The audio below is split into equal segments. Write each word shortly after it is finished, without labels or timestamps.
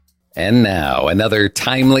And now, another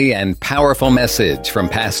timely and powerful message from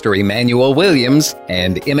Pastor Emmanuel Williams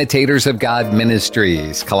and Imitators of God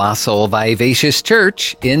Ministries, Colossal Vivacious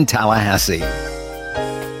Church in Tallahassee.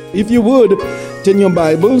 If you would, turn your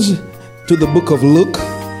Bibles to the book of Luke.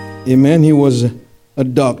 Amen. He was a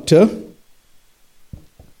doctor.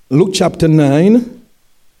 Luke chapter 9.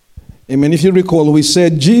 Amen. If you recall, we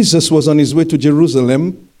said Jesus was on his way to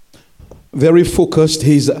Jerusalem, very focused.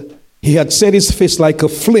 He had set his face like a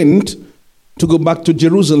flint to go back to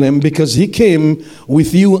Jerusalem because he came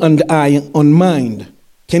with you and I on mind.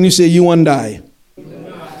 Can you say you and I?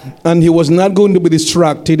 And he was not going to be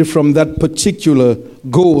distracted from that particular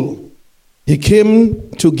goal. He came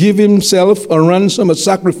to give himself a ransom, a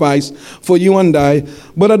sacrifice for you and I.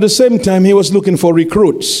 But at the same time, he was looking for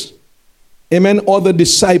recruits. Amen. Other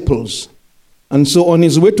disciples. And so on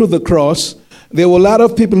his way to the cross, there were a lot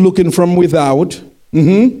of people looking from without.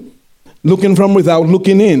 Looking from without,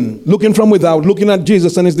 looking in. Looking from without, looking at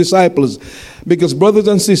Jesus and his disciples. Because brothers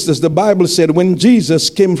and sisters, the Bible said when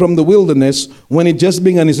Jesus came from the wilderness, when he just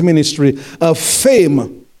began his ministry, a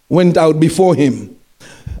fame went out before him.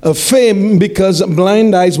 A fame because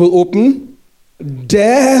blind eyes were opened,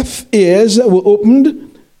 deaf ears were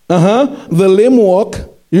opened, the lame walk.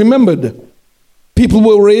 You remembered? People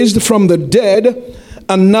were raised from the dead.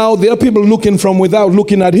 And now there are people looking from without,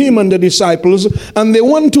 looking at him and the disciples, and they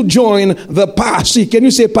want to join the posse. Can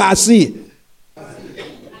you say posse?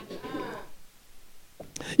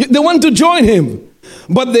 They want to join him,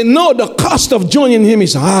 but they know the cost of joining him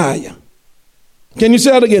is high. Can you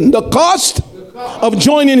say that again? The cost of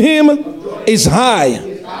joining him is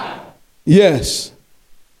high. Yes.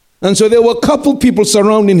 And so there were a couple people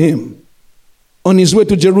surrounding him on his way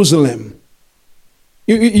to Jerusalem.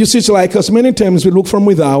 You see, it's like us. Many times we look from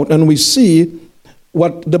without and we see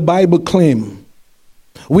what the Bible claims.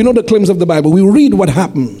 We know the claims of the Bible. We read what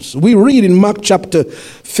happens. We read in Mark chapter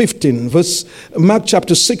 15, Mark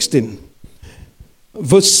chapter 16,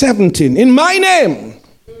 verse 17. In my name,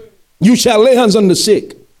 you shall lay hands on the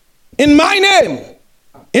sick. In my name.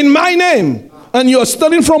 In my name. And you're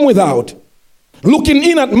studying from without, looking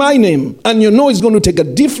in at my name, and you know it's going to take a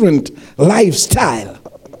different lifestyle.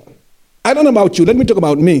 I don't know about you. Let me talk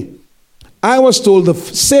about me. I was told the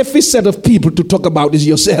safest set of people to talk about is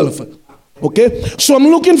yourself. Okay? So I'm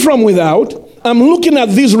looking from without. I'm looking at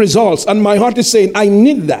these results, and my heart is saying, I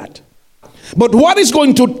need that. But what is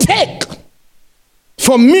going to take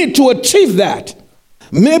for me to achieve that?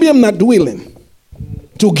 Maybe I'm not willing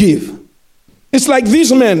to give. It's like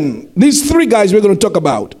these men, these three guys we're going to talk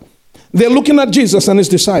about. They're looking at Jesus and his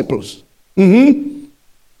disciples. And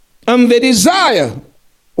they desire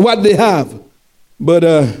what they have, but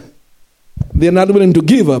they're not willing to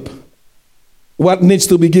give up what needs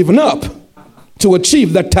to be given up to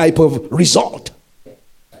achieve that type of result.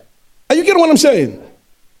 Are you getting what I'm saying?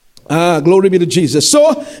 Glory be to Jesus.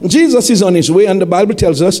 So Jesus is on his way, and the Bible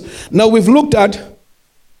tells us, now we've looked at,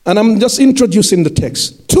 and I'm just introducing the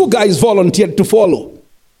text. Two guys volunteered to follow.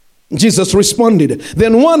 Jesus responded.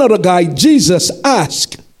 Then one other guy, Jesus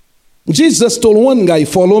asked. Jesus told one guy,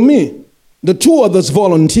 follow me. The two others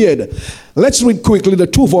volunteered. Let's read quickly the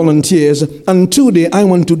two volunteers. And today I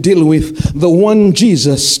want to deal with the one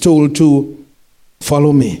Jesus told to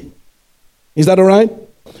follow me. Is that all right?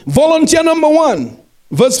 Volunteer number one.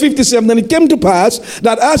 Verse 57. Then it came to pass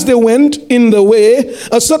that as they went in the way,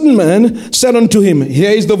 a certain man said unto him, here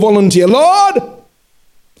is the volunteer, Lord,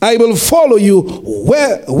 I will follow you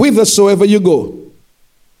whithersoever you go.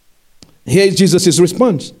 Here is Jesus'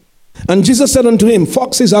 response. And Jesus said unto him,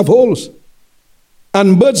 foxes have holes,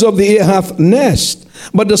 and birds of the air hath nest,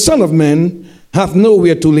 but the Son of Man hath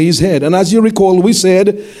nowhere to lay his head. And as you recall, we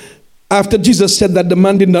said, after Jesus said that, the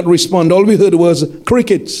man did not respond. All we heard was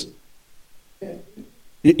crickets.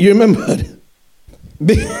 You remember?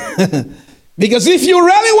 Because if you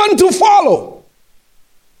really want to follow,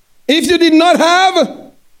 if you did not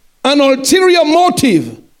have an ulterior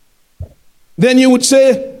motive, then you would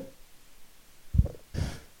say,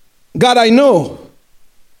 God, I know,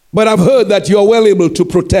 but I've heard that you're well able to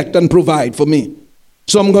protect and provide for me.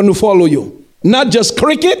 So I'm going to follow you. Not just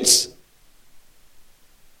crickets.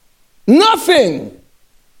 Nothing.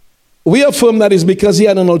 We affirm that is because he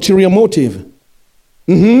had an ulterior motive.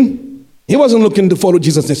 He wasn't looking to follow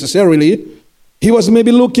Jesus necessarily. He was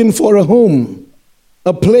maybe looking for a home,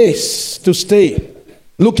 a place to stay,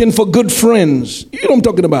 looking for good friends. You know what I'm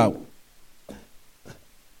talking about.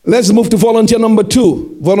 Let's move to volunteer number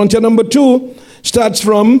two. Volunteer number two starts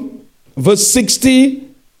from verse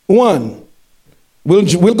 61.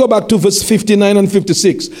 We'll go back to verse 59 and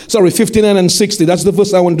 56. Sorry, 59 and 60. That's the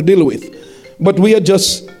verse I want to deal with. But we are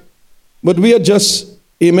just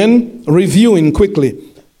Amen. Reviewing quickly.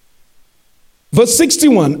 Verse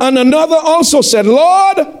 61. And another also said,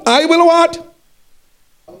 Lord, I will what?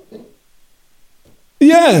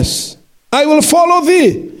 Yes, I will follow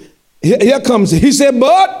thee. Here comes. He said,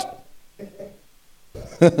 but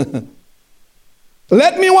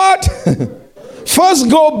let me what? First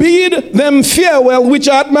go bid them farewell which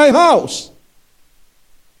are at my house.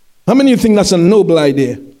 How many of you think that's a noble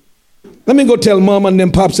idea? Let me go tell mom and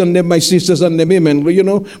them pops and them my sisters and them, amen. You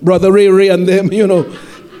know, brother Ray and them, you know,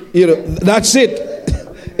 that's it.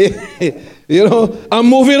 You know, I'm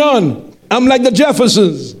moving on. I'm like the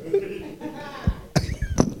Jeffersons.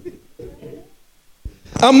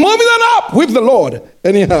 I'm moving on up with the Lord.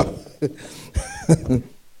 Anyhow.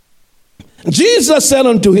 Jesus said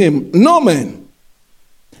unto him, no man,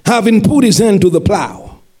 having put his hand to the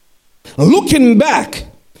plow, looking back,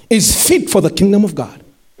 is fit for the kingdom of God.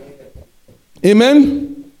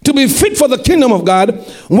 Amen. To be fit for the kingdom of God,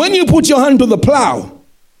 when you put your hand to the plow,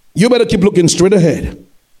 you better keep looking straight ahead.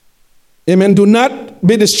 Amen. Do not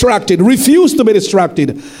be distracted. Refuse to be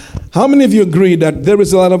distracted. How many of you agree that there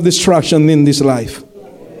is a lot of distraction in this life?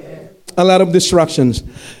 A lot of distractions.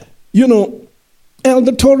 You know,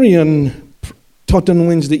 Elder Torian taught on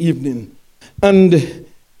Wednesday evening, and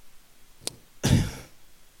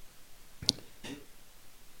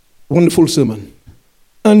wonderful sermon.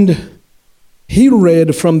 And he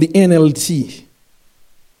read from the NLT.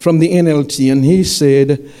 And he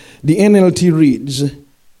said, the NLT reads,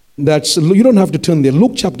 that's, you don't have to turn there.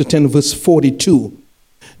 Luke chapter 10, verse 42.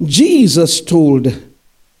 Jesus told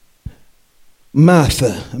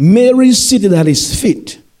Martha, Mary seated at his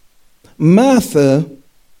feet. Martha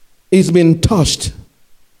is being tossed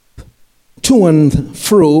to and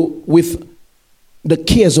fro with the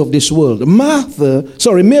cares of this world.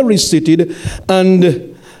 Mary is seated,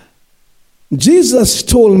 and Jesus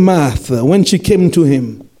told Martha when she came to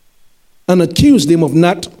him and accused him of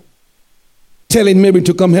not telling Mary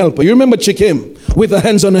to come help her. You remember she came with her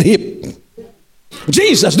hands on her hip.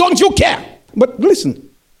 Jesus, don't you care? But listen.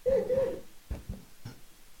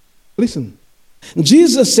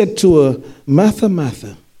 Jesus said to her, Martha,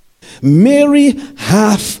 Martha, Mary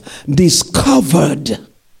hath discovered.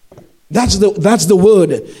 That's the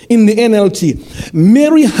word in the NLT.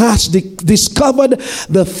 Mary has discovered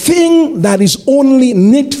the thing that is only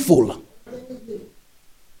needful.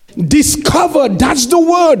 Discovered, that's the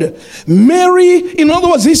word. Mary, in other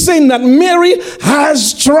words, he's saying that Mary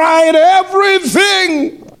has tried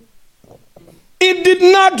everything. It did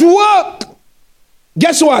not work.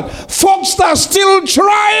 Guess what? Folks are still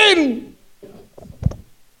trying.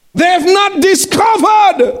 They have not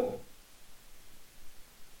discovered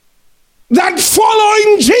that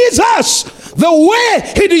following Jesus, the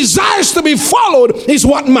way he desires to be followed, is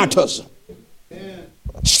what matters.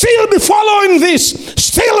 Still be following this,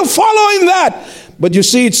 still following that. But you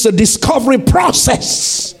see, it's a discovery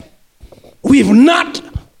process. We've not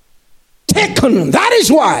taken. That is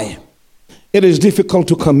why it is difficult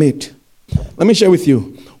to commit. Let me share with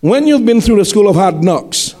you. When you've been through the school of hard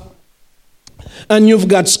knocks, and you've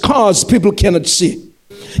got scars people cannot see,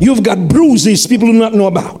 you've got bruises people do not know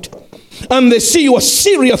about, and they see you are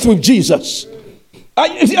serious with Jesus. Are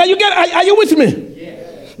you with me?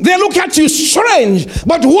 Yes. They look at you strange,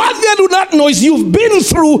 but what they do not know is you've been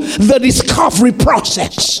through the discovery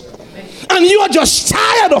process, and you are just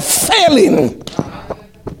tired of failing.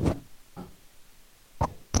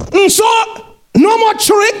 And so, no more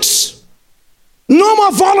tricks. No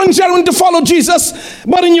more volunteering to follow Jesus,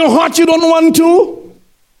 but in your heart you don't want to.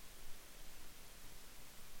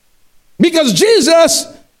 Because Jesus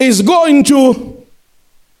is going to,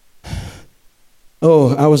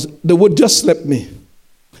 the word just slept me.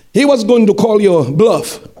 He was going to call your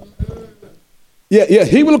bluff. Yeah,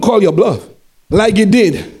 he will call your bluff like he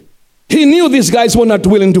did. He knew these guys were not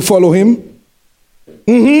willing to follow him.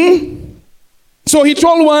 So he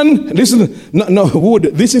told one, listen,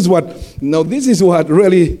 this is what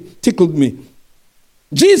really tickled me.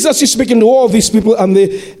 Jesus is speaking to all these people, and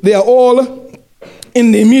they are all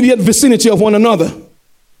in the immediate vicinity of one another.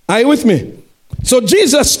 Are you with me? So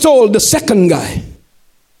Jesus told the second guy,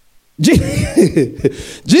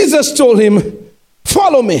 Jesus told him,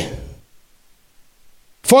 follow me.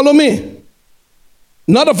 Follow me.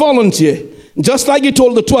 Not a volunteer. Just like he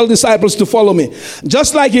told the 12 disciples to follow me.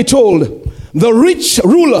 Just like he told the rich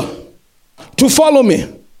ruler to follow me.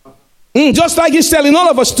 Just like he's telling all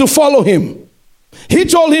of us to follow him. He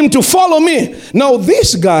told him to follow me. Now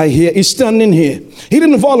this guy here is standing here. He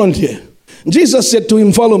didn't volunteer. Jesus said to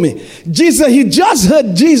him, follow me. He just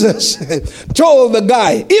heard Jesus told the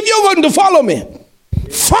guy, if you're going to follow me,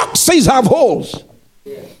 foxes have holes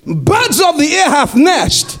Birds of the air have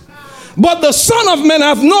nest, but the Son of Man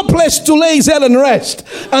have no place to lay his head and rest.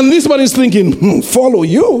 And this one is thinking, follow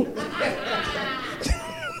you?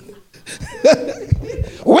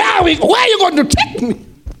 Where are you going to take me?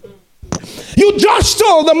 You just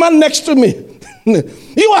told the man next to me,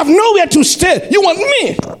 you have nowhere to stay. You want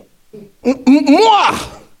me? Moi.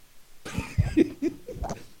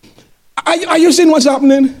 Are you seeing what's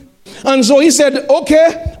happening? And so he said,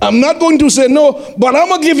 okay, I'm not going to say no, but I'm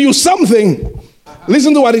going to give you something.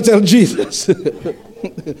 Listen to what he tells Jesus.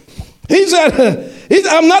 He said,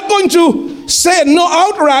 I'm not going to say no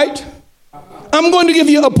outright. I'm going to give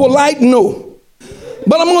you a polite no.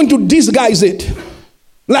 But I'm going to disguise it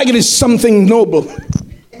like it is something noble.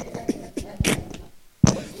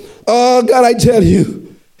 Oh, God, I tell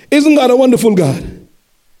you, isn't God a wonderful God?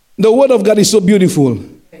 The word of God is so beautiful.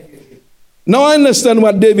 Now I understand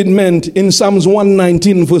what David meant in Psalms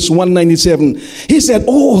 119, verse 197. He said,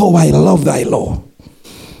 oh, how I love thy law.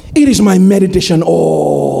 It is my meditation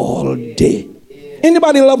all day.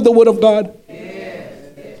 Anybody love the word of God?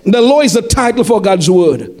 The law is the title for God's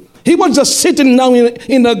word. He was just sitting down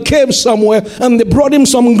in a cave somewhere, and they brought him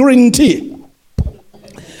some green tea.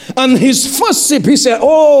 And his first sip, he said,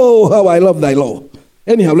 oh, how I love thy law.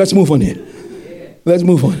 Anyhow, let's move on here. Let's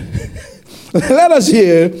move on. Let us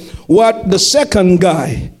hear what the second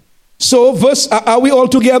guy. So are we all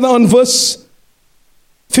together on verse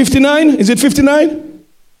 59? Is it 59?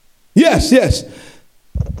 Yes.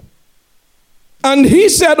 And he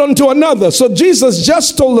said unto another. So Jesus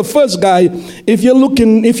just told the first guy, if you're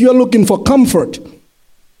looking for comfort,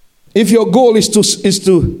 if your goal is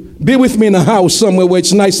to be with me in a house somewhere where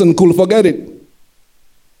it's nice and cool, forget it.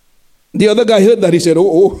 The other guy heard that. He said,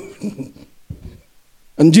 oh.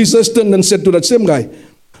 And Jesus turned and said to that same guy,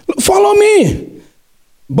 follow me.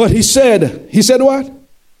 But he said what?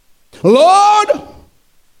 Lord,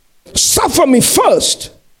 suffer me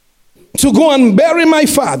first to go and bury my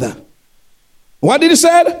father. What did he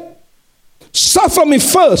say? Suffer me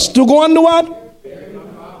first to go and do what? Bury my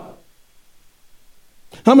father.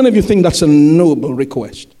 How many of you think that's a noble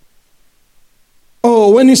request?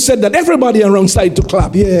 Oh, when he said that, everybody around started to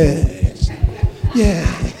clap. Yes.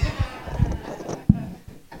 Yeah.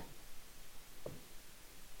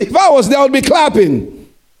 If I was there, I would be clapping.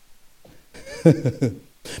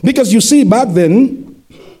 Because you see, back then,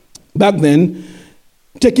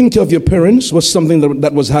 taking care of your parents was something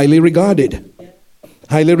that was highly regarded.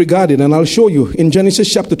 Highly regarded. And I'll show you. In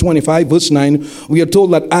Genesis chapter 25, verse 9, we are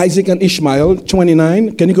told that Isaac and Ishmael,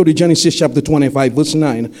 29. Can you go to Genesis chapter 25, verse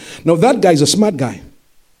 9? Now, that guy's a smart guy.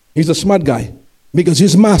 He's a smart guy. Because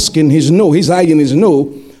he's masking his no. He's hiding his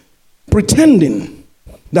no. Pretending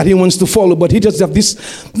that he wants to follow, but he just have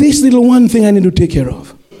this little one thing I need to take care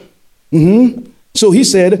of. So he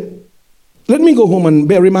said, let me go home and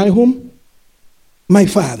bury my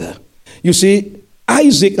father. You see,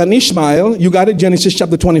 Isaac and Ishmael, you got it, Genesis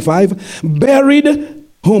chapter 25, buried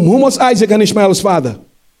whom? Who was Isaac and Ishmael's father?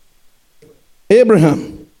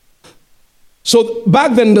 Abraham. So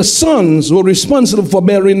back then the sons were responsible for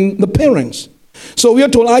burying the parents. So we are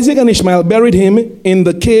told Isaac and Ishmael buried him in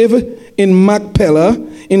the cave in Machpelah,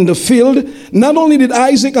 in the field. Not only did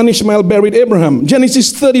Isaac and Ishmael bury Abraham.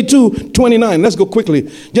 Genesis 32:29. Let's go quickly.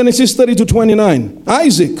 Genesis 32:29.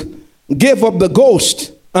 Isaac gave up the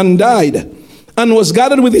ghost and died, and was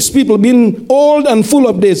gathered with his people, being old and full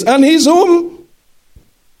of days. And he's whom?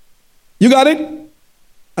 You got it?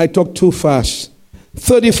 I talked too fast.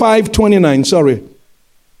 35:29. Sorry.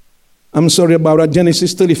 I'm sorry about that.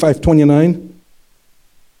 Genesis 35:29.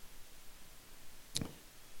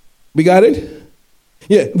 We got it?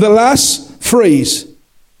 Yeah, the last phrase.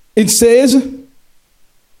 It says,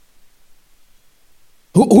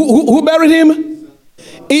 who buried him?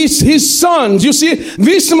 It's his sons. You see,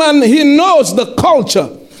 this man, he knows the culture.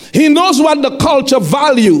 He knows what the culture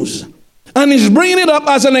values. And he's bringing it up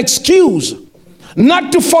as an excuse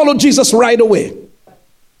not to follow Jesus right away.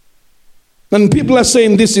 And people are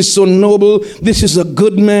saying this is so noble, this is a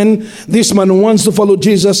good man, this man wants to follow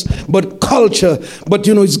Jesus, but culture, but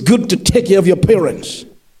you know, it's good to take care of your parents.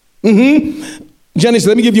 Genesis,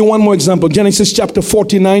 let me give you one more example. Genesis chapter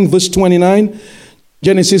 49, verse 29.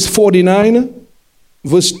 Genesis 49,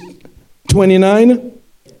 verse 29.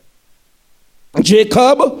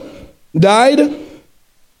 Jacob died.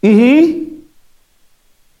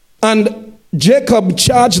 And Jacob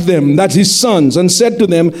charged them, that's his sons, and said to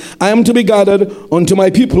them, I am to be gathered unto my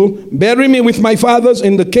people. Bury me with my fathers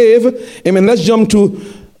in the cave. Amen.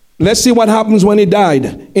 Let's see what happens when he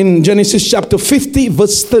died. In Genesis chapter 50,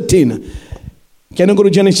 verse 13. Can you go to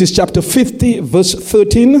Genesis chapter 50, verse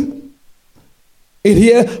 13? it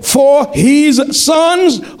here, for his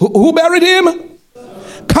sons, who buried him?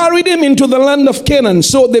 Carried him into the land of Canaan.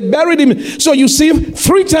 So they buried him. So you see,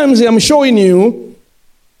 3 times I'm showing you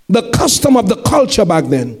the custom of the culture back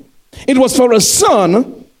then. It was for a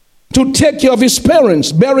son to take care of his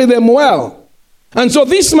parents, bury them well. And so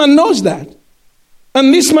this man knows that.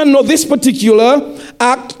 And this man knows this particular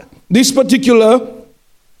act, this particular,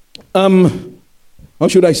 how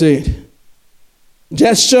should I say it?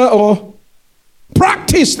 Gesture or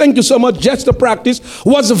practice, thank you so much, gesture practice,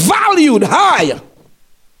 was valued high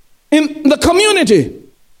in the community.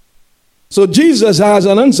 So Jesus has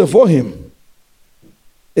an answer for him.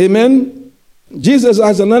 Amen. Jesus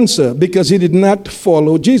has an answer because he did not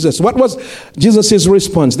follow Jesus. What was Jesus'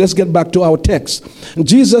 response? Let's get back to our text.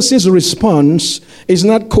 Jesus' response is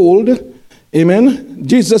not cold. Amen.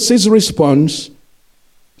 Jesus' response.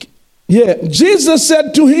 Jesus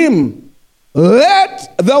said to him,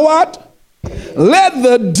 let the what? Let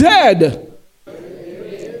the dead,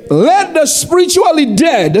 let the spiritually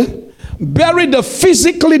dead bury the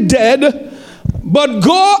physically dead, but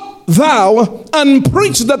go thou and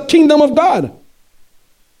preach the kingdom of God.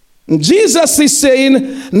 Jesus is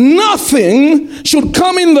saying nothing should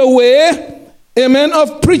come in the way, amen,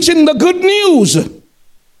 of preaching the good news.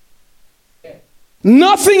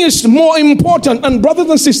 Nothing is more important. And brothers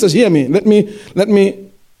and sisters, hear me. Let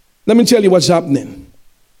me tell you what's happening.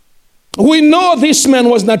 We know this man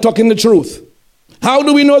was not talking the truth. How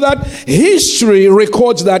do we know that? History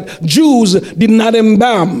records that Jews did not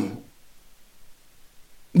embalm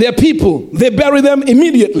their people. They bury them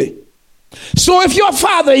immediately. So if your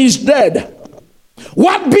father is dead,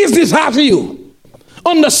 what business have you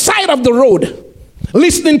on the side of the road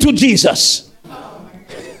listening to Jesus?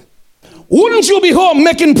 Wouldn't you be home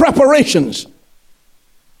making preparations?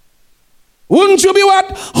 Wouldn't you be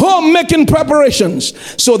what? Home making preparations.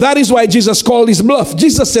 So that is why Jesus called his bluff.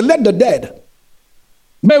 Jesus said, let the dead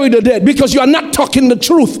bury the dead, because you are not talking the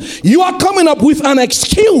truth. You are coming up with an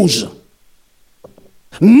excuse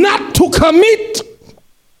not to commit.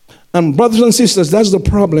 And brothers and sisters, that's the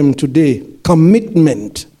problem today.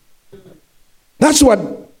 Commitment. That's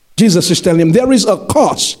what Jesus is telling him. There is a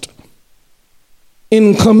cost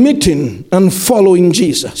in committing and following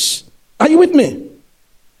Jesus. Are you with me?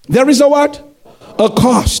 There is a what? A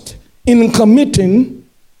cost in committing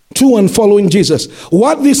to and following Jesus.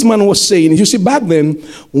 What this man was saying, you see, back then,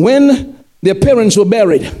 when their parents were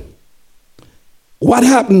buried, what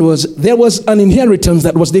happened was there was an inheritance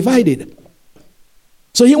that was divided.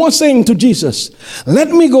 So he was saying to Jesus, let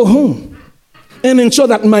me go home and ensure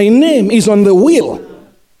that my name is on the will.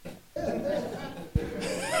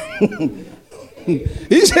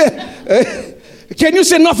 He said, can you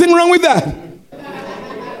say nothing wrong with that?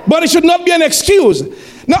 But it should not be an excuse.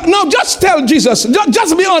 No, just tell Jesus.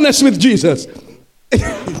 Just be honest with Jesus.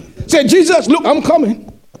 Say, Jesus, look, I'm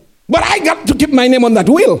coming. But I got to keep my name on that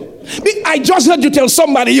will. I just heard you tell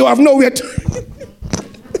somebody you have nowhere to.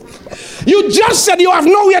 You just said you have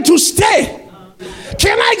nowhere to stay.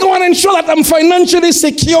 Can I go and ensure that I'm financially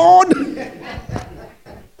secured?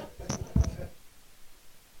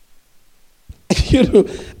 You know,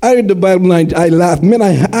 I read the Bible and I laugh. Man,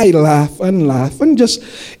 I laugh and just,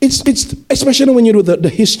 it's especially when you do the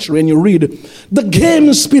history and you read the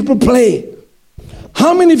games people play.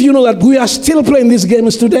 How many of you know that we are still playing these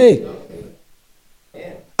games today?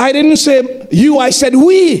 I didn't say you, I said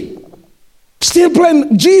we. Still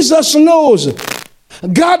playing. Jesus knows.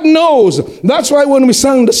 God knows. That's why when we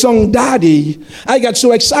sang the song Daddy, I got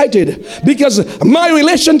so excited, because my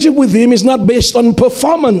relationship with him is not based on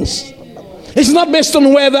performance. It's not based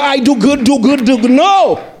on whether I do good.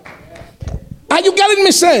 No. Are you getting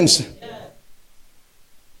me sense?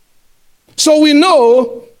 So we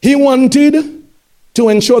know he wanted to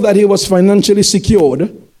ensure that he was financially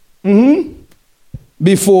secured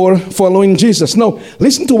before following Jesus. Now,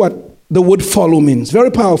 listen to what the word follow means.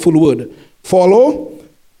 Very powerful word. Follow.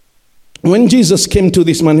 When Jesus came to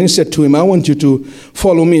this man, he said to him, I want you to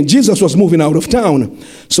follow me. Jesus was moving out of town,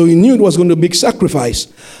 so he knew it was going to be a big sacrifice.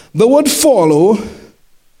 The word follow,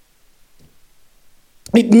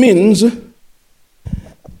 it means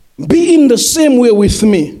be in the same way with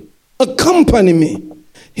me. Accompany me.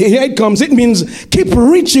 Here it comes. It means keep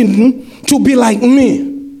reaching to be like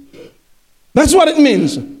me. That's what it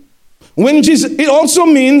means. When Jesus, it also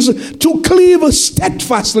means to cleave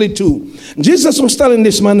steadfastly to. Jesus was telling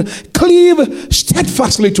this man, cleave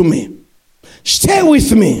steadfastly to me. Stay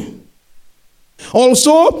with me.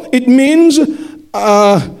 Also, it means,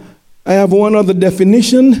 I have one other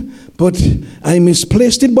definition, but I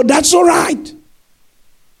misplaced it, but that's all right.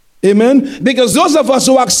 Amen. Because those of us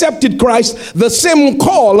who accepted Christ, the same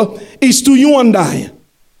call is to you and I.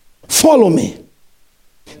 Follow me.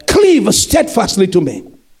 Cleave steadfastly to me.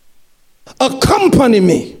 Accompany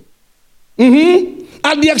me.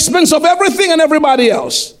 At the expense of everything and everybody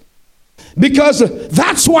else. Because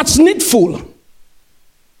that's what's needful.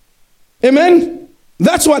 Amen.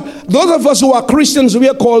 That's what those of us who are Christians, we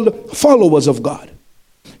are called followers of God.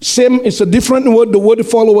 Same, it's a different word. The word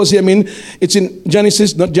followers here, it's in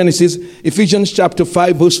Genesis, not Genesis, Ephesians chapter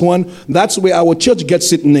 5, verse 1. That's where our church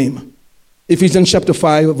gets its name. Ephesians chapter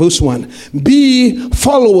 5, verse 1. Be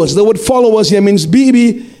followers. The word followers here means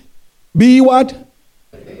be what?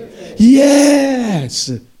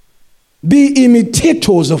 Yes. Be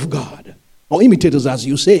imitators of God. Or imitators, as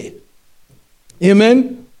you say.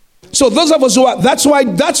 Amen. So those of us who are, that's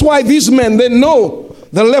why these men, they know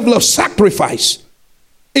the level of sacrifice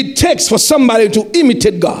it takes for somebody to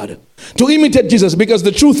imitate God, to imitate Jesus. Because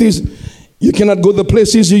the truth is, you cannot go the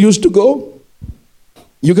places you used to go.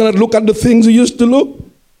 You cannot look at the things you used to look.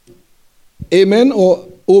 Amen or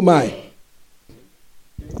oh my?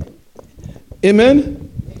 Amen?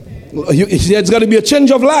 It's got to be a change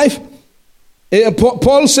of life.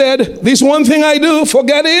 Paul said, this one thing I do,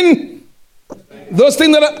 forgetting those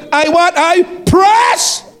things that I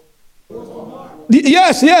press.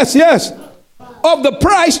 Yes. Of the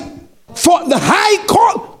price for the high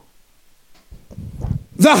call.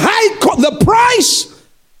 The price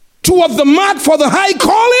toward the mark for the high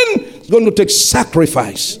calling is going to take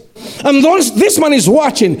sacrifice. And this man is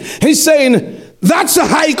watching. He's saying, that's a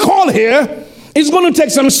high call here. It's going to take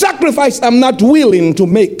some sacrifice I'm not willing to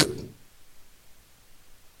make.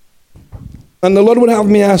 And the Lord would have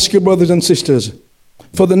me ask you, brothers and sisters,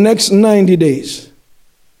 for the next 90 days,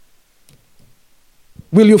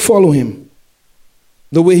 will you follow him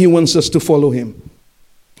the way he wants us to follow him?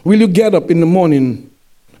 Will you get up in the morning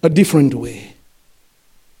a different way?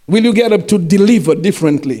 Will you get up to deliver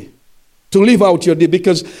differently? To live out your day?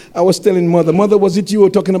 Because I was telling Mother, was it you who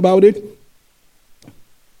were talking about it?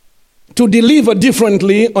 To deliver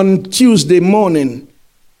differently on Tuesday morning,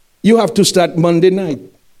 you have to start Monday night.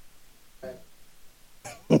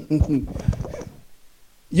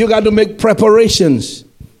 You got to make preparations.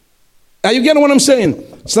 Are you getting what I'm saying?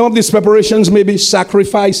 Some of these preparations may be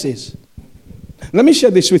sacrifices. Let me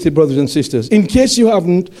share this with you, brothers and sisters. In case you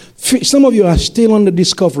haven't, some of you are still on the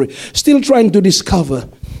discovery, still trying to discover,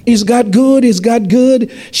 is God good? Is God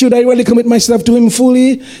good? Should I really commit myself to him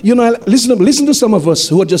fully? You know, listen to some of us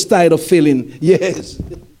who are just tired of failing. Yes.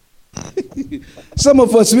 Some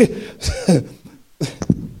of us,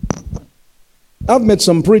 I've met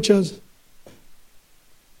some preachers.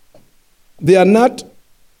 They are not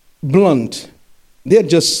blunt. They're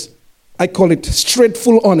just, I call it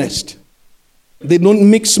straightful honest. They don't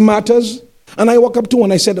mix matters. And I walk up to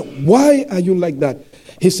one, I said, why are you like that?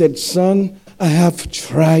 He said, son, I have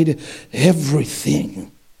tried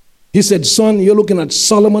everything. He said, son, you're looking at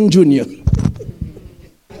Solomon Jr.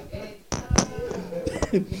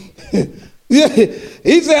 Yeah,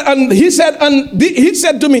 he said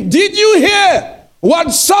to me, did you hear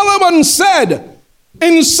what Solomon said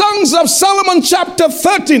in Songs of Solomon chapter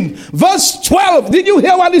 13, verse 12? Did you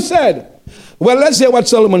hear what he said? Well, let's hear what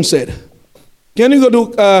Solomon said. Can you go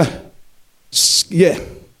to,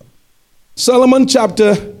 Solomon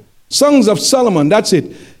chapter, Songs of Solomon, that's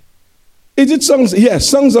it. Is it Songs? Yes,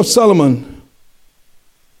 Songs of Solomon.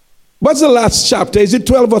 What's the last chapter? Is it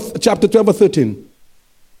chapter 12 or 13?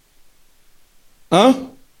 Huh?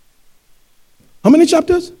 How many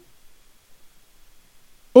chapters?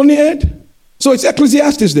 Only 8? So it's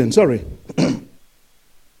Ecclesiastes then, sorry.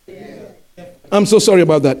 I'm so sorry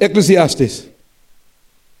about that. Ecclesiastes.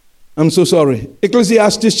 I'm so sorry.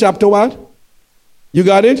 Ecclesiastes chapter what? You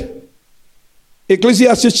got it?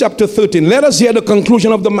 Ecclesiastes chapter 13. Let us hear the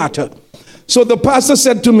conclusion of the matter. So the pastor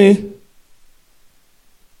said to me,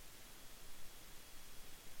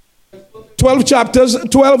 12 chapters,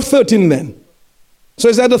 12, 13 then. So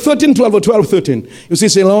it's either 13, 12 or 12, 13. You see,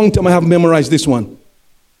 it's a long time I have memorized this one.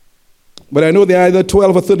 But I know they're either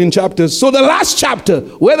 12 or 13 chapters. So the last chapter,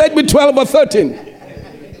 whether it be 12 or 13.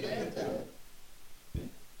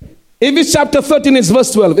 If it's chapter 13, it's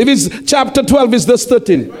verse 12. If it's chapter 12, it's verse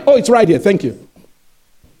 13. Oh, it's right here. Thank you.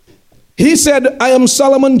 He said, I am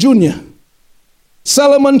Solomon Jr.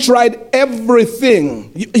 Solomon tried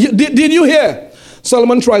everything. Did you hear?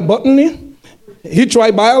 Solomon tried botany. He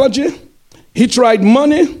tried biology. He tried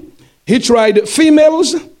money. He tried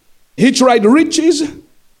females. He tried riches.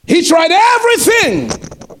 He tried everything.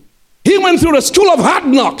 He went through the school of hard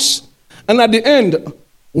knocks. And at the end,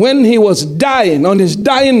 when he was dying, on his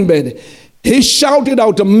dying bed, he shouted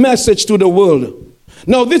out a message to the world.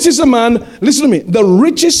 Now, this is a man, listen to me, the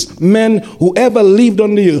richest man who ever lived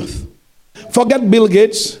on the earth. Forget Bill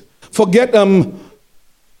Gates, forget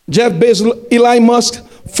Jeff Bezos, Elon Musk,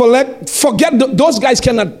 forget those guys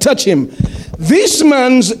cannot touch him. This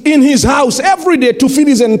man's in his house every day to feed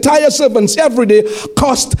his entire servants every day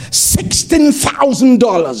cost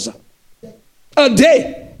 $16,000 a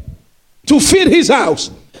day to feed his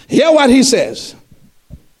house. Hear what he says.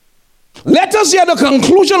 Let us hear the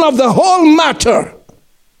conclusion of the whole matter.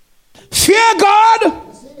 Fear God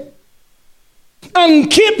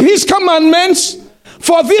and keep his commandments,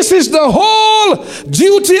 for this is the whole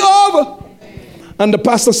duty of. And the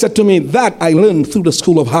pastor said to me, that I learned through the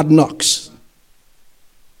school of hard knocks.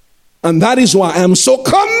 And that is why I am so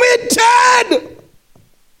committed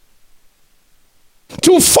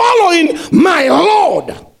to following my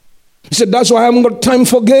Lord. He said, that's why I haven't got time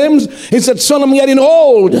for games. He said, son, I'm getting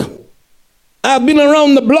old. I've been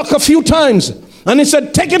around the block a few times. And he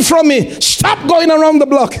said, take it from me. Stop going around the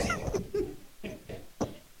block.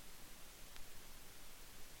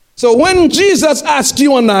 So when Jesus asked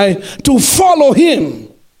you and I to follow him,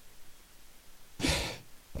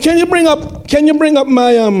 can you bring up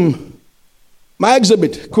my my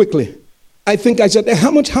exhibit quickly? I think I said,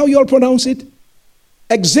 how you all pronounce it?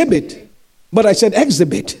 Exhibit. But I said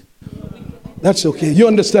exhibit. That's okay. You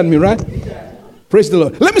understand me, right? Praise the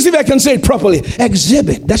Lord. Let me see if I can say it properly.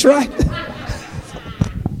 Exhibit. That's right.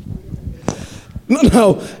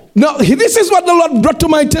 No, this is what the Lord brought to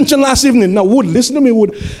my attention last evening. Now, Wood, listen to me,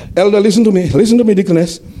 Wood. Elder, listen to me. Listen to me,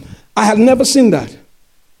 Deaconess. I had never seen that.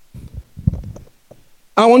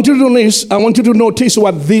 I want you to notice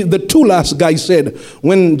what the two last guys said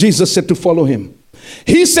when Jesus said to follow him.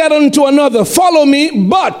 He said unto another, follow me,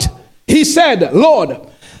 but he said, Lord.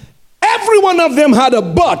 Every one of them had a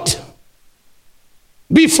but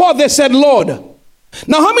before they said Lord.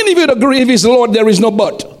 Now, how many of you would agree if he's Lord, there is no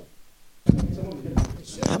but?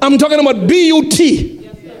 I'm talking about B-U-T.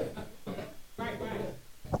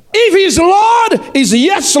 If he's Lord, is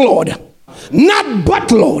yes, Lord, not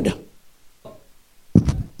but Lord.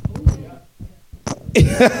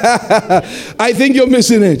 I think you're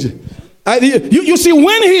missing it. You see,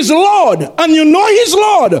 when he's Lord, and you know he's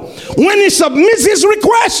Lord, when he submits his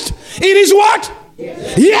request, it is what?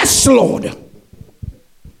 Yes, Lord.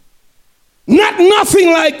 Not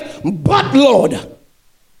nothing like but Lord.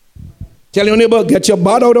 Tell your neighbor, get your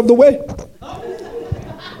butt out of the way.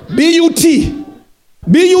 B-U-T.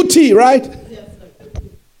 B-U-T, right?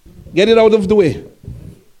 Get it out of the way.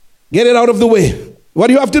 Get it out of the way. What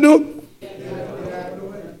do you have to do?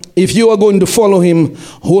 If you are going to follow him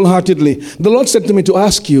wholeheartedly. The Lord said to me to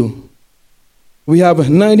ask you, we have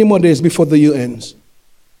 90 more days before the year ends.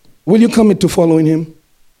 Will you commit to following him?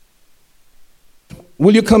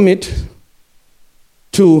 Will you commit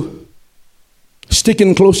to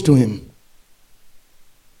sticking close to him?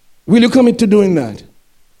 Will you commit to doing that?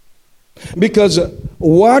 Because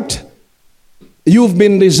what you've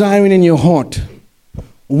been desiring in your heart,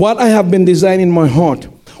 what I have been desiring in my heart,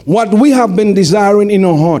 what we have been desiring in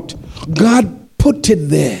our heart, God put it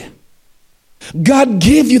there. God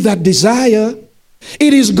gave you that desire.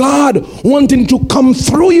 It is God wanting to come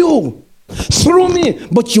through you, through me,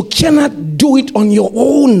 but you cannot do it on your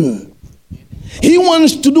own. He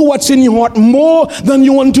wants to do what's in your heart more than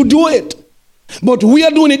you want to do it. But we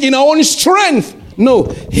are doing it in our own strength. No,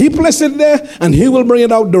 he placed it there and he will bring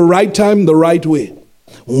it out the right time, the right way.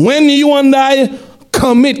 When you and I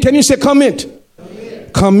commit, can you say commit?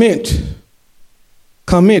 Commit.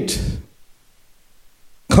 Commit.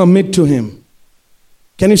 Commit to him.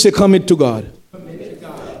 Can you say commit to God? Commit to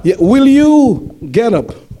God. Yeah. Will you get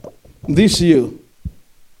up this year,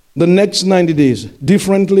 the next 90 days,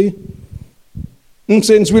 differently?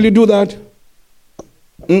 Saints, will you do that?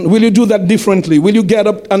 Will you do that differently? Will you get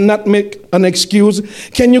up and not make an excuse?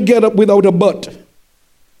 Can you get up without a but?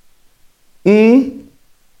 Can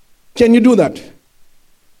you do that?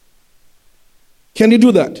 Can you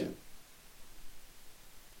do that?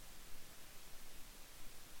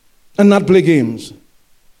 And not play games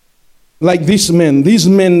like these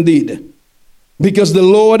men did. Because the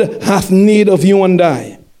Lord hath need of you and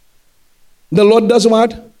I. The Lord does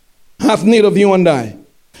what? Hath need of you and I.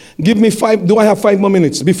 Give me 5. Do I have 5 more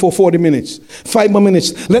minutes before 40 minutes? 5 more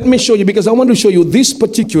minutes. Let me show you, because I want to show you this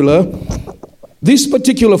particular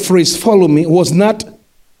phrase, follow me, was not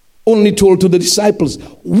only told to the disciples.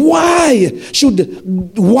 Why should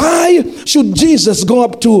Jesus go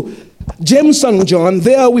up to James and John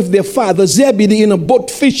there with their father Zebedee in a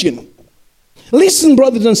boat fishing? Listen,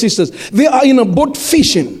 brothers and sisters, they are in a boat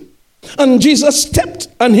fishing. And Jesus stepped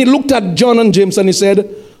and he looked at John and James and he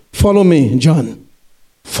said, follow me, John.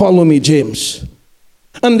 Follow me, James.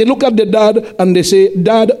 And they look at the dad and they say,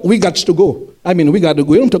 Dad, we got to go. I mean, we got to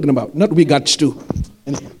go. You know what I'm talking about? Not we got to.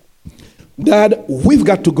 Dad, we've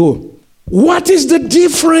got to go. What is the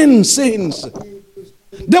difference, saints?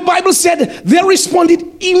 The Bible said they responded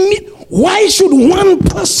immediately. Why should one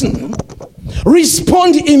person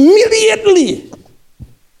respond immediately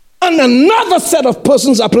and another set of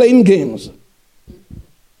persons are playing games?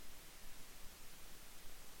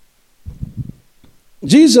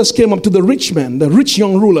 Jesus came up to the rich man, the rich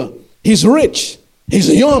young ruler. He's rich, he's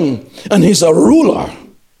young, and he's a ruler.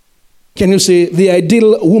 Can you say the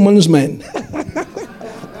ideal woman's man?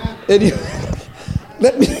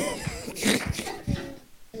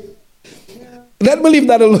 Let me leave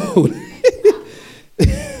that alone.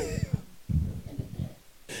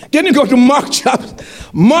 Can you go to Mark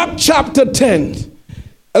chapter 10?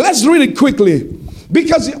 Let's read it quickly.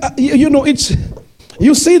 Because, you know,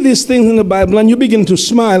 you see these things in the Bible and you begin to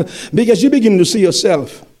smile because you begin to see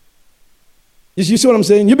yourself. You see what I'm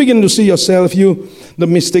saying? You begin to see yourself, the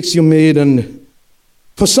mistakes you made. And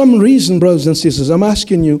for some reason, brothers and sisters, I'm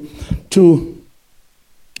asking you to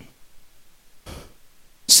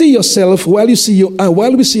see yourself while we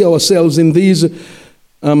see ourselves in these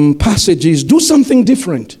passages. Do something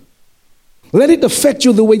different. Let it affect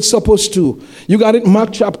you the way it's supposed to. You got it? Mark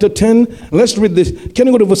chapter 10. Let's read this. Can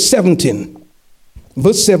you go to verse 17?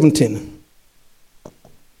 Verse 17.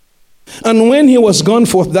 And when he was gone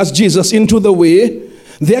forth, that's Jesus, into the way,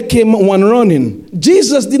 there came one running.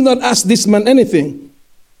 Jesus did not ask this man anything.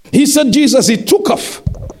 He said, Jesus, he took off,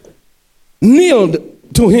 kneeled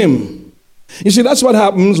to him. You see, that's what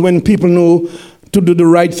happens when people know to do the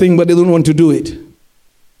right thing, but they don't want to do it.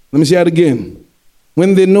 Let me say that again.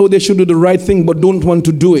 When they know they should do the right thing, but don't want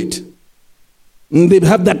to do it. And they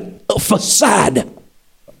have that facade.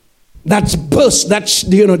 That's burst. That's,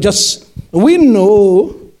 just, we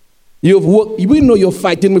know you're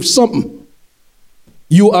fighting with something.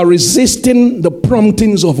 You are resisting the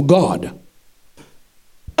promptings of God.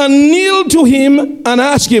 And kneel to him and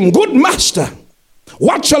ask him, good master,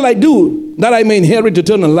 what shall I do that I may inherit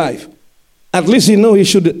eternal life? At least he know he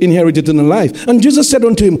should inherit eternal life. And Jesus said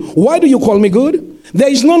unto him, why do you call me good? There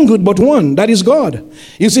is none good but one, that is God.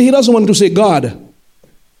 You see, he doesn't want to say God.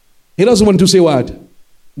 He doesn't want to say what?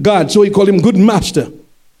 God. So he called him good master.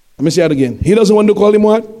 Let me say that again. He doesn't want to call him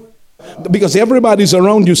what? Because everybody's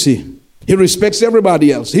around, you see. He respects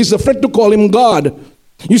everybody else. He's afraid to call him God.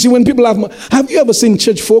 You see, when people have you ever seen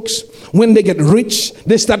church folks, when they get rich,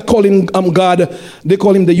 they start calling God, they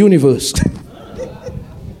call him the universe.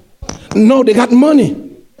 No, they got money.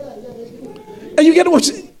 And you get what?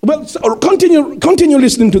 Well, continue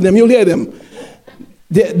listening to them. You'll hear them.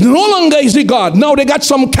 No longer is he God. Now they got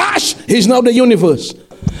some cash. He's now the universe.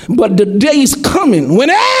 But the day is coming when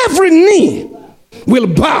every knee will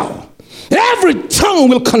bow. Every tongue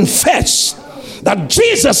will confess that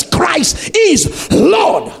Jesus Christ is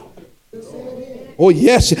Lord. Oh,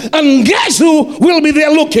 yes. And guess who will be there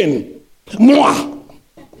looking? Moi.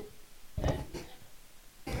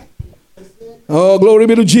 Oh, glory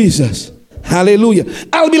be to Jesus. Hallelujah.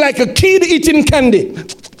 I'll be like a kid eating candy.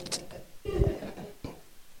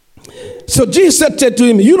 So Jesus said to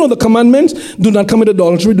him, you know the commandments. Do not commit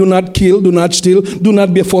adultery. Do not kill. Do not steal. Do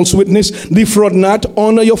not be a false witness. Defraud not.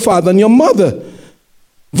 Honor your father and your mother.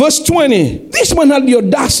 Verse 20. This man had the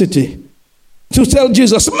audacity to tell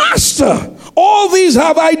Jesus, Master, all these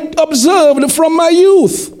have I observed from my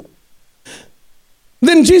youth.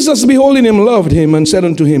 Then Jesus, beholding him, loved him and said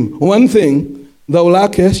unto him, one thing thou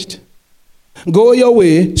lackest. Go your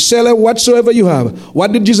way, sell whatsoever you have.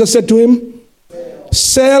 What did Jesus say to him?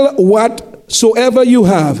 Sell whatsoever you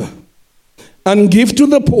have and give to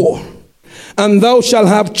the poor, and thou shalt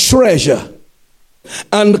have treasure.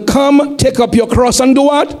 And come, take up your cross and do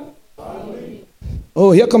what?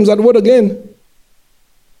 Oh, here comes that word again.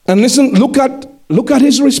 And listen, look at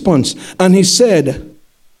his response. And he said,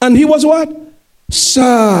 and he was what?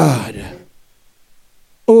 Sad.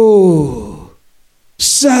 Oh,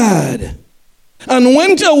 sad. And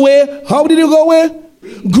went away. How did he go away?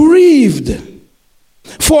 Grieved.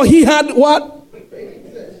 For he had what?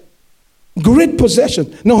 Great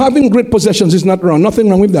possession. Now, having great possessions is not wrong. Nothing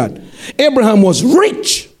wrong with that. Abraham was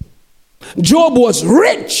rich. Job was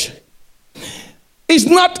rich.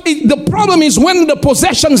 The problem is when the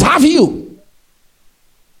possessions have you.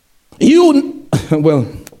 You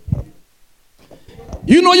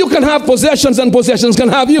can have possessions and possessions can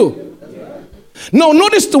have you. Now,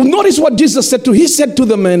 notice what Jesus said to. He said to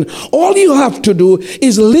the man, all you have to do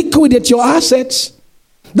is liquidate your assets.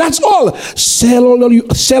 That's all. Sell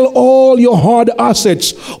all your hard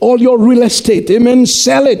assets, all your real estate. Amen.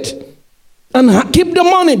 Sell it. and keep the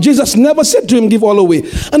money. Jesus never said to him, give all away.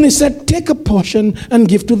 And he said, take a portion and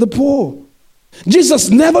give to the poor. Jesus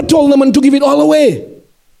never told the man to give it all away.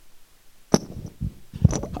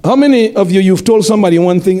 How many of you've told somebody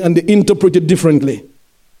one thing and they interpret it differently?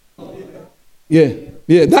 Yeah,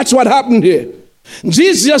 that's what happened here.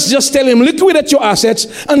 Jesus just tell him, liquidate your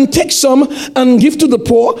assets and take some and give to the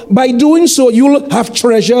poor. By doing so, you'll have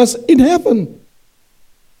treasures in heaven.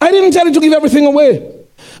 I didn't tell you to give everything away.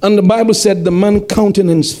 And the Bible said the man's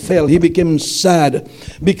countenance fell. He became sad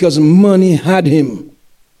because money had him.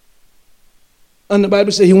 And the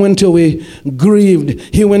Bible said he went away grieved.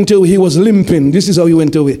 He went away, he was limping. This is how he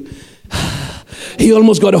went away. He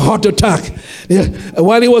almost got a heart attack. Yeah.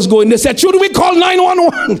 While he was going, they said, should we call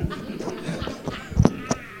 911?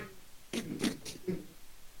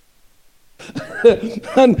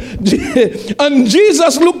 and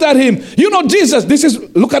Jesus looked at him. You know, Jesus,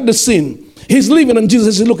 look at the scene. He's leaving and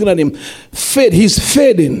Jesus is looking at him. He's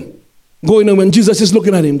fading. Going on when Jesus is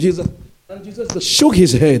looking at him. Jesus just shook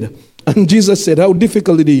his head. And Jesus said, how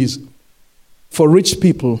difficult it is for rich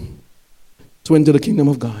people to enter the kingdom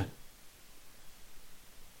of God.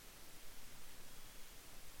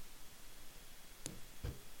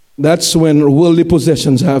 That's when worldly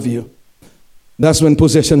possessions have you. That's when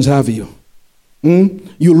possessions have you.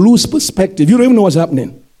 You lose perspective. You don't even know what's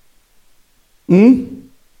happening. And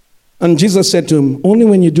Jesus said to him, only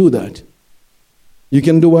when you do that, you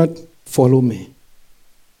can do what? Follow me.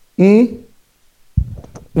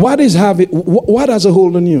 What has a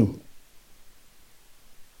hold on you?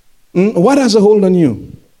 What has a hold on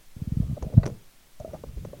you?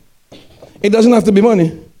 It doesn't have to be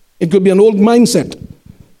money. It could be an old mindset.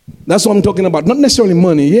 That's what I'm talking about. Not necessarily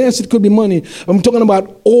money. Yes, it could be money. I'm talking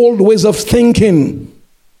about old ways of thinking,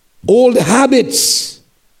 old habits.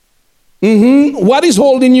 What is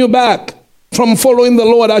holding you back from following the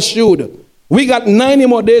Lord as should? We got 90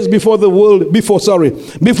 more days before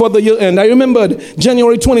the year end. I remembered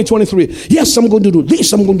January 2023. Yes, I'm going to do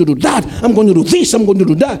this, I'm going to do that, I'm going to do this, I'm going to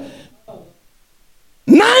do that.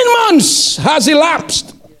 9 months has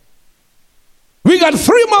elapsed. We got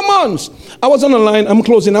 3 more months. I was on the line, I'm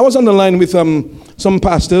closing. I was on the line with some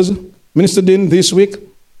pastors, Minister Dean, this week.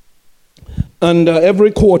 And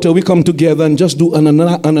every quarter we come together and just do an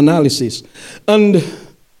analysis. And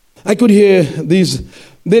I could hear these,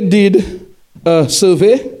 they did a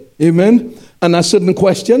survey, amen, and asked certain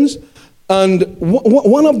questions. And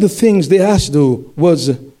one of the things they asked though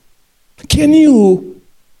was, can you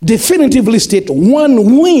definitively state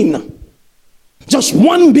one win, just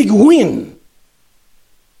one big win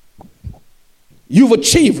you've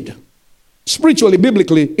achieved spiritually,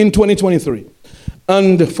 biblically in 2023?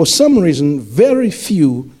 And for some reason, very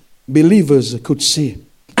few believers could say,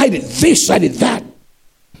 I did this, I did that.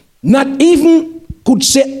 Not even could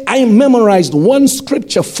say, I memorized one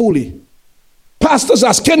scripture fully. Pastors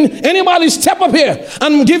ask, can anybody step up here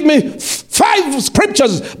and give me 5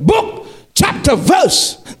 scriptures, book, chapter,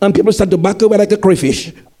 verse? And people start to back away like a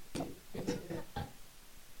crayfish.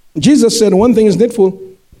 Jesus said one thing is needful.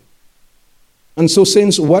 And so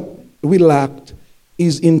since what we lacked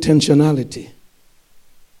is intentionality.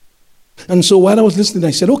 And so while I was listening,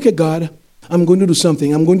 I said, okay, God, I'm going to do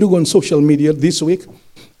something. I'm going to go on social media this week.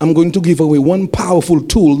 I'm going to give away one powerful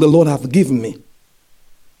tool the Lord has given me.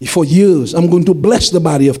 For years, I'm going to bless the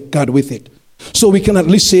body of God with it. So we can at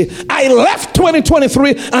least say, I left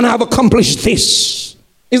 2023 and have accomplished this.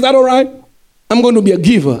 Is that all right? I'm going to be a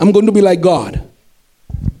giver. I'm going to be like God.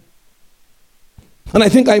 And I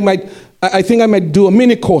think I might do a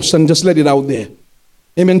mini course and just let it out there.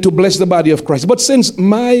 Amen, to bless the body of Christ. But since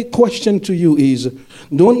my question to you is,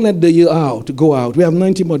 don't let the year go out. We have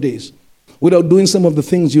 90 more days without doing some of the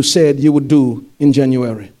things you said you would do in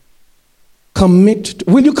January.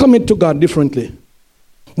 Will you commit to God differently?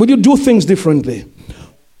 Will you do things differently?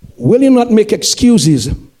 Will you not make excuses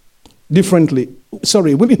differently?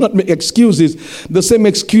 Will you not make excuses, the same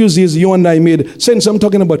excuses you and I made? Since I'm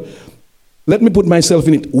talking about, let me put myself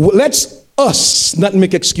in it. Let's us not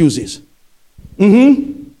make excuses.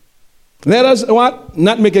 Let us what?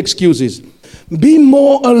 Not make excuses. Be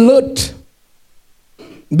more alert.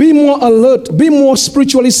 Be more alert. Be more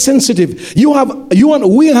spiritually sensitive.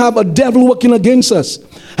 We have a devil working against us.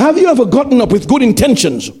 Have you ever gotten up with good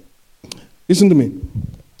intentions? Listen to me.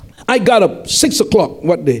 I got up 6 o'clock.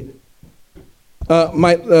 What day?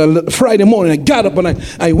 Friday morning. I got up and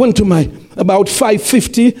I went to about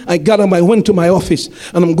 5:50. I got up. I went to my office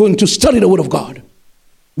and I'm going to study the Word of God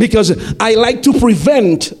because I like to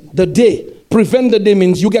prevent the day. Prevent the day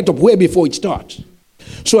means you get up way before it starts.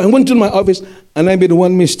 So I went to my office and I made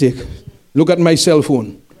one mistake. Look at my cell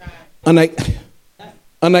phone. And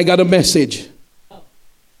And I got a message.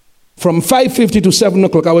 From 5:50 to 7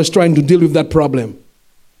 o'clock, I was trying to deal with that problem.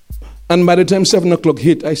 And by the time 7 o'clock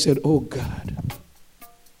hit, I said, oh God,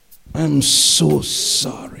 I'm so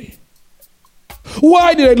sorry.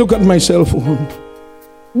 Why did I look at my cell phone?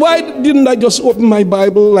 Why didn't I just open my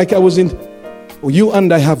Bible like I was in? Oh, you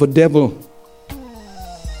and I have a devil.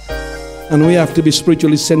 And we have to be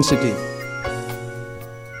spiritually sensitive.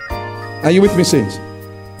 Are you with me, saints?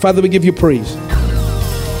 Father, we give you praise.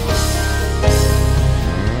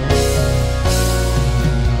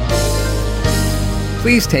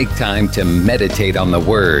 Please take time to meditate on the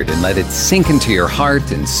Word and let it sink into your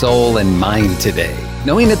heart and soul and mind today,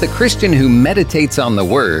 knowing that the Christian who meditates on the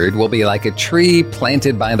Word will be like a tree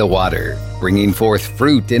planted by the water, bringing forth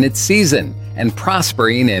fruit in its season and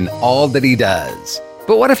prospering in all that he does.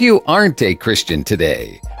 But what if you aren't a Christian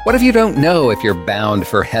today? What if you don't know if you're bound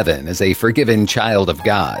for heaven as a forgiven child of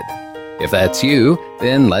God? If that's you,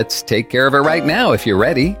 then let's take care of it right now if you're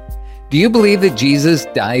ready. Do you believe that Jesus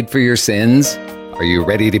died for your sins? Are you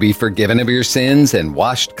ready to be forgiven of your sins and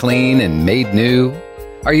washed clean and made new?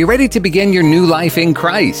 Are you ready to begin your new life in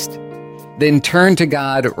Christ? Then turn to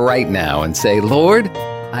God right now and say, Lord,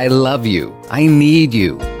 I love you. I need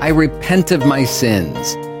you. I repent of my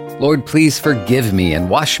sins. Lord, please forgive me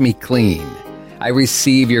and wash me clean. I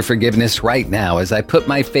receive your forgiveness right now as I put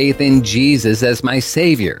my faith in Jesus as my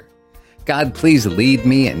Savior. God, please lead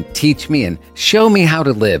me and teach me and show me how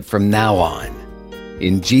to live from now on.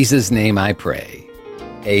 In Jesus' name I pray.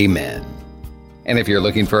 Amen. And if you're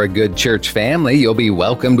looking for a good church family, you'll be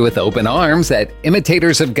welcomed with open arms at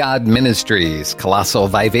Imitators of God Ministries, Colossal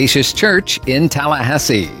Vivacious Church in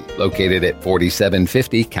Tallahassee, located at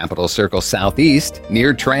 4750 Capitol Circle Southeast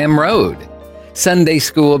near Tram Road. Sunday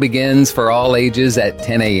school begins for all ages at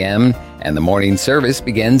 10 a.m., and the morning service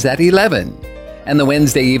begins at 11, and the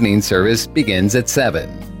Wednesday evening service begins at 7.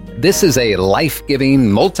 This is a life-giving,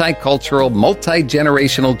 multicultural,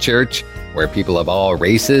 multi-generational church where people of all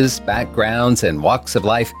races, backgrounds, and walks of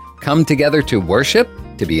life come together to worship,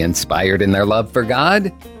 to be inspired in their love for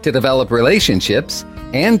God, to develop relationships,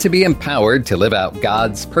 and to be empowered to live out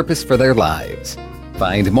God's purpose for their lives.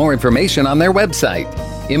 Find more information on their website,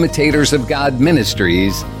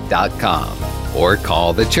 ImitatorsOfGodMinistries.com, or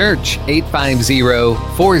call the church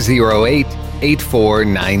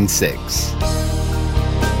 850-408-8496.